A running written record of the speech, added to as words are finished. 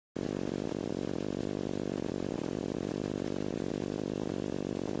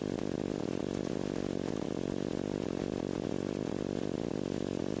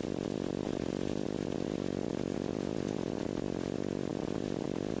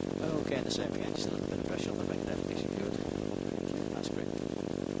okay, and the same thing, just a little bit of pressure on the ring there, makes it good. That's great.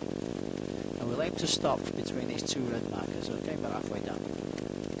 And we'll aim to stop between these two red markers, okay, about halfway down.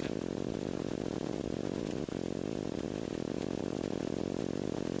 Okay.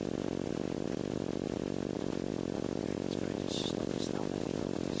 That's great, just stop this down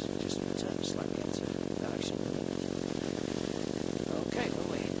there, just return slightly into direction. Okay,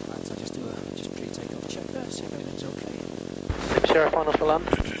 lovely. Right, I'll just do a pre-takeoff check there, see if everything's okay. Sierra, final for land.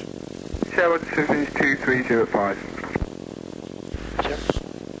 Sierra, decision is 2305.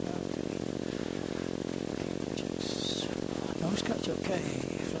 Nose catch okay,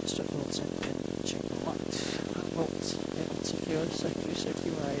 front strip bolts in pin, check locked, bolts in secure, secondary safety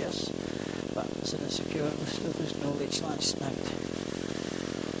wire, yes. Buttons in a secure, there's no leech line snagged.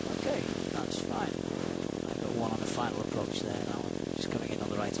 Okay, that's fine. I've got one on the final approach there now, just coming in on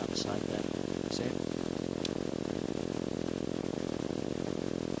the right hand side there. See it?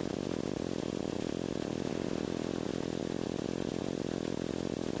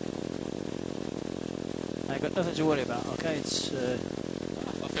 I've got nothing to worry about, okay? It's. I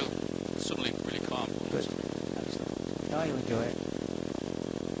feel suddenly really calm. Good. Excellent. Yeah, you'll enjoy it.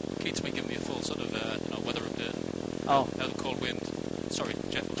 Keen to me giving me a full sort of weather update. Oh. How the cold wind. Sorry,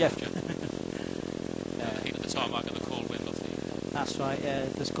 Jeff. Jeff. The heat of the tarmac and the cold wind off the. That's right, yeah.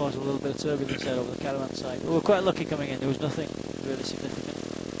 It does cause a little bit of turbulence there over the caravan side. We were quite lucky coming in, there was nothing really significant.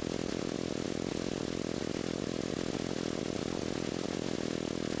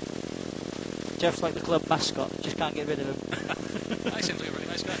 Jeff's like the club mascot, just can't get rid of him. I seem to be a really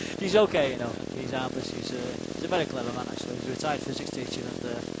nice guy. He's okay, you know. He's harmless. He's a very clever man, actually. He's a retired physics teacher, and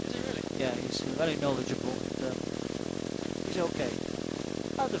Is he really? yeah, he's very knowledgeable. And, he's okay.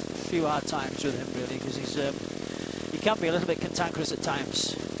 I had a few hard times with him, really, because he can be a little bit cantankerous at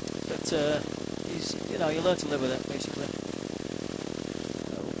times, but he's, you know, you learn to live with it, basically.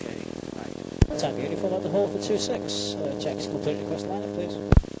 Okay, right. Tango uniform at the hole for 2-6. Checks complete request lineup, please.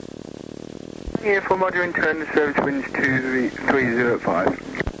 Here for module internal service winds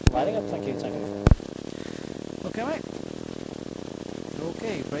 2305. Lighting up, thank you, Tango. Okay, mate.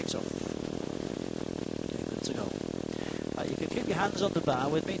 Okay, brakes off. Okay, good to go. Right, you can keep your hands on the bar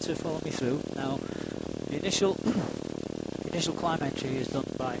with me to follow me through. Now, the initial climb entry is done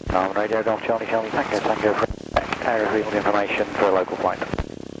by... Radio Golf Charlie Charlie Tango for reasonable information for a local flight.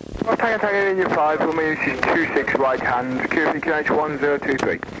 Well, Tango in your 5, for me this is 26 right hand, QFH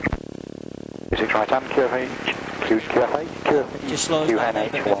 1023. 26 right hand, QFH, Just slow us down a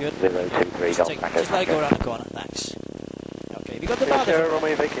bit, good. 1023 Golf Tango. Just let it go around the corner, thanks. Okay, have you got the bar there?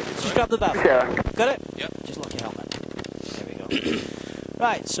 Just grab the bar. Yeah. Got it? Yep. Just lock your helmet. There we go.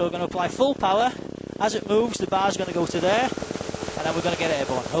 Right, so we're going to apply full power. As it moves, the bar's going to go to there, and then we're going to get it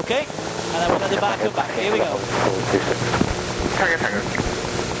airborne, okay? And then we'll let the bar come back. Here we go. Tango.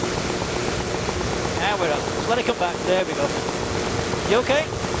 And we're up. Just let it come back. There we go. You okay?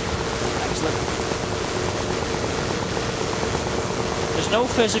 Excellent. There's no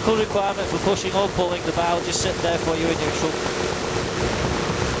physical requirement for pushing or pulling. The bar will just sit there for you in neutral.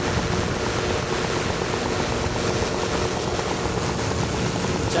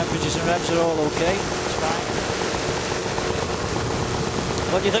 Temperatures and revs are all okay. It's fine.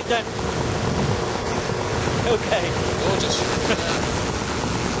 What do you think then? Okay. Gorgeous.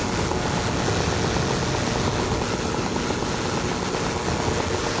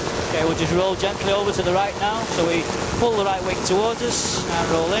 Okay, we'll just roll gently over to the right now. So we pull the right wing towards us and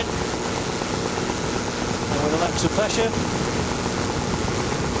roll in. And with a length of pressure.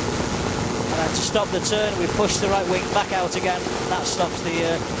 And to stop the turn, we push the right wing back out again. And that stops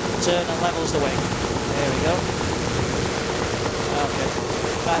the turn and levels the wing. There we go. Okay.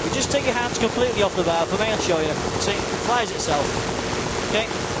 Right, we just take your hands completely off the bar. For me, I'll show you. See, it flies itself. Okay?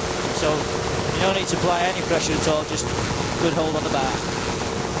 So, you don't need to apply any pressure at all, just good hold on the bar.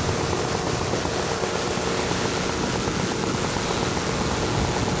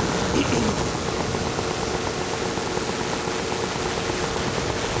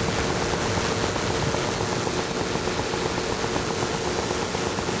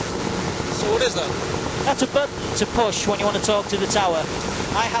 So what is that? That's a button to push when you want to talk to the tower.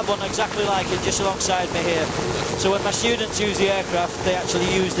 I have one exactly like it just alongside me here. So when my students use the aircraft, they actually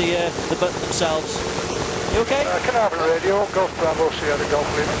use the button themselves. You okay? Can I have a radio? Golf Bravo, Sierra Golf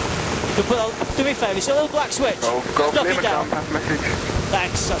Lima. You can put, do me a favour, it's a little black switch. Golf Knock Lima, it down. pass message.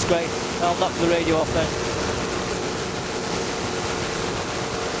 Thanks, that's great. I'll knock the radio off then.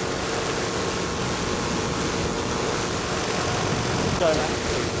 Sorry, man.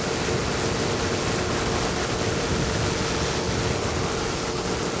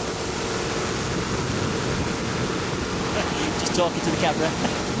 Just talking to the camera.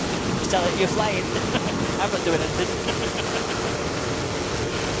 Just tell it you're flying. I'm not doing anything.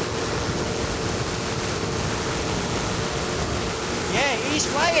 Yeah, he's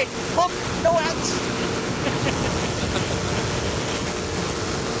flying. Look, no hands.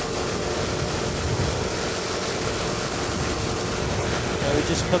 We're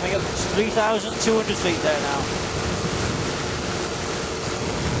just coming up. It's 3,200 feet there now.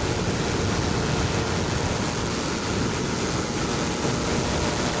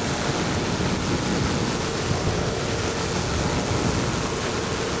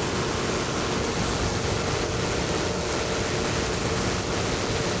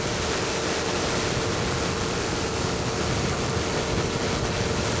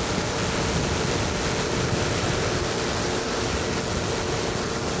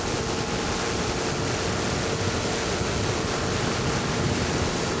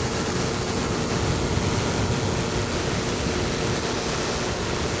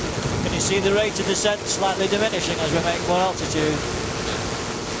 See the rate of descent slightly diminishing as we make more altitude.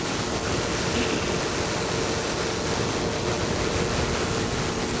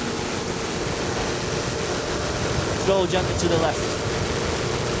 Roll gently to the left.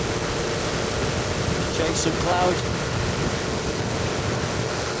 Chase some cloud.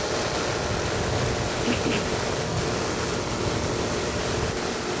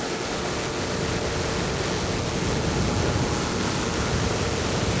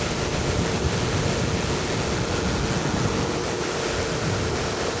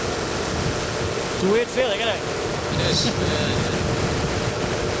 It's a weird feeling, isn't it? It is.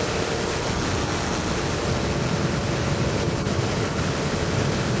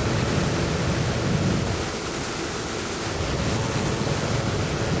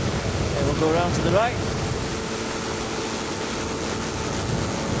 Okay, we'll go around to the right.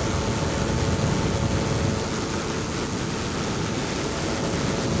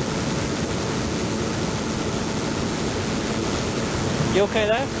 You okay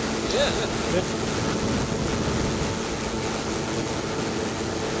there? Yeah. Good.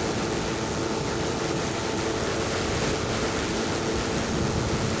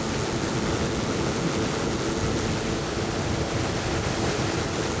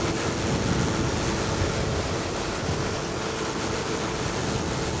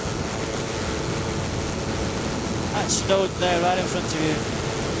 That's snowed there right in front of you.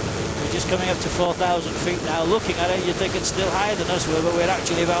 We're just coming up to 4,000 feet now. Looking at it, you'd think it's still higher than us, but we're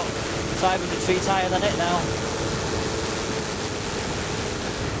actually about 500 feet higher than it now.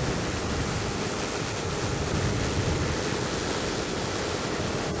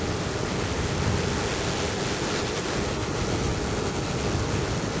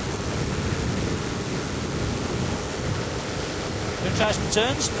 Going to try some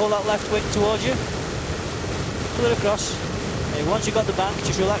turns. Pull that left wing towards you. Pull it across. Okay, once you've got the bank,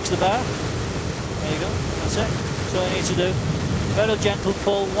 just relax the bar. There you go. That's it. That's all you need to do. Very gentle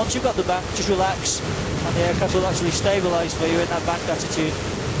pull. Once you've got the bank, just relax, and the aircraft will actually stabilise for you in that bank attitude.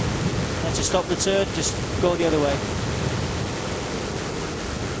 And to stop the turn, just go the other way.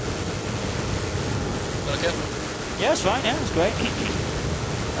 Okay. Yeah, it's fine. Yeah, it's great.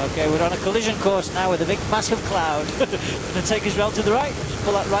 Okay, we're on a collision course now with a big, massive cloud. Going to take us round to the right. Just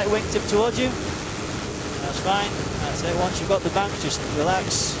pull that right wing tip towards you. That's fine. That's it. Once you've got the bank, just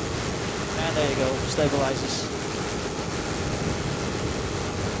relax. And there you go. Stabilises.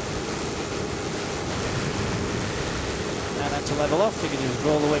 And then to level off, you can just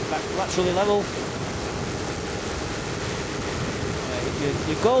roll the wing back laterally level.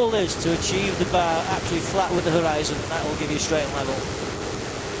 Your goal is to achieve the bar actually flat with the horizon. That will give you straight and level.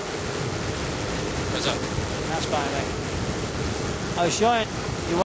 What's up? That's fine, mate. I was showing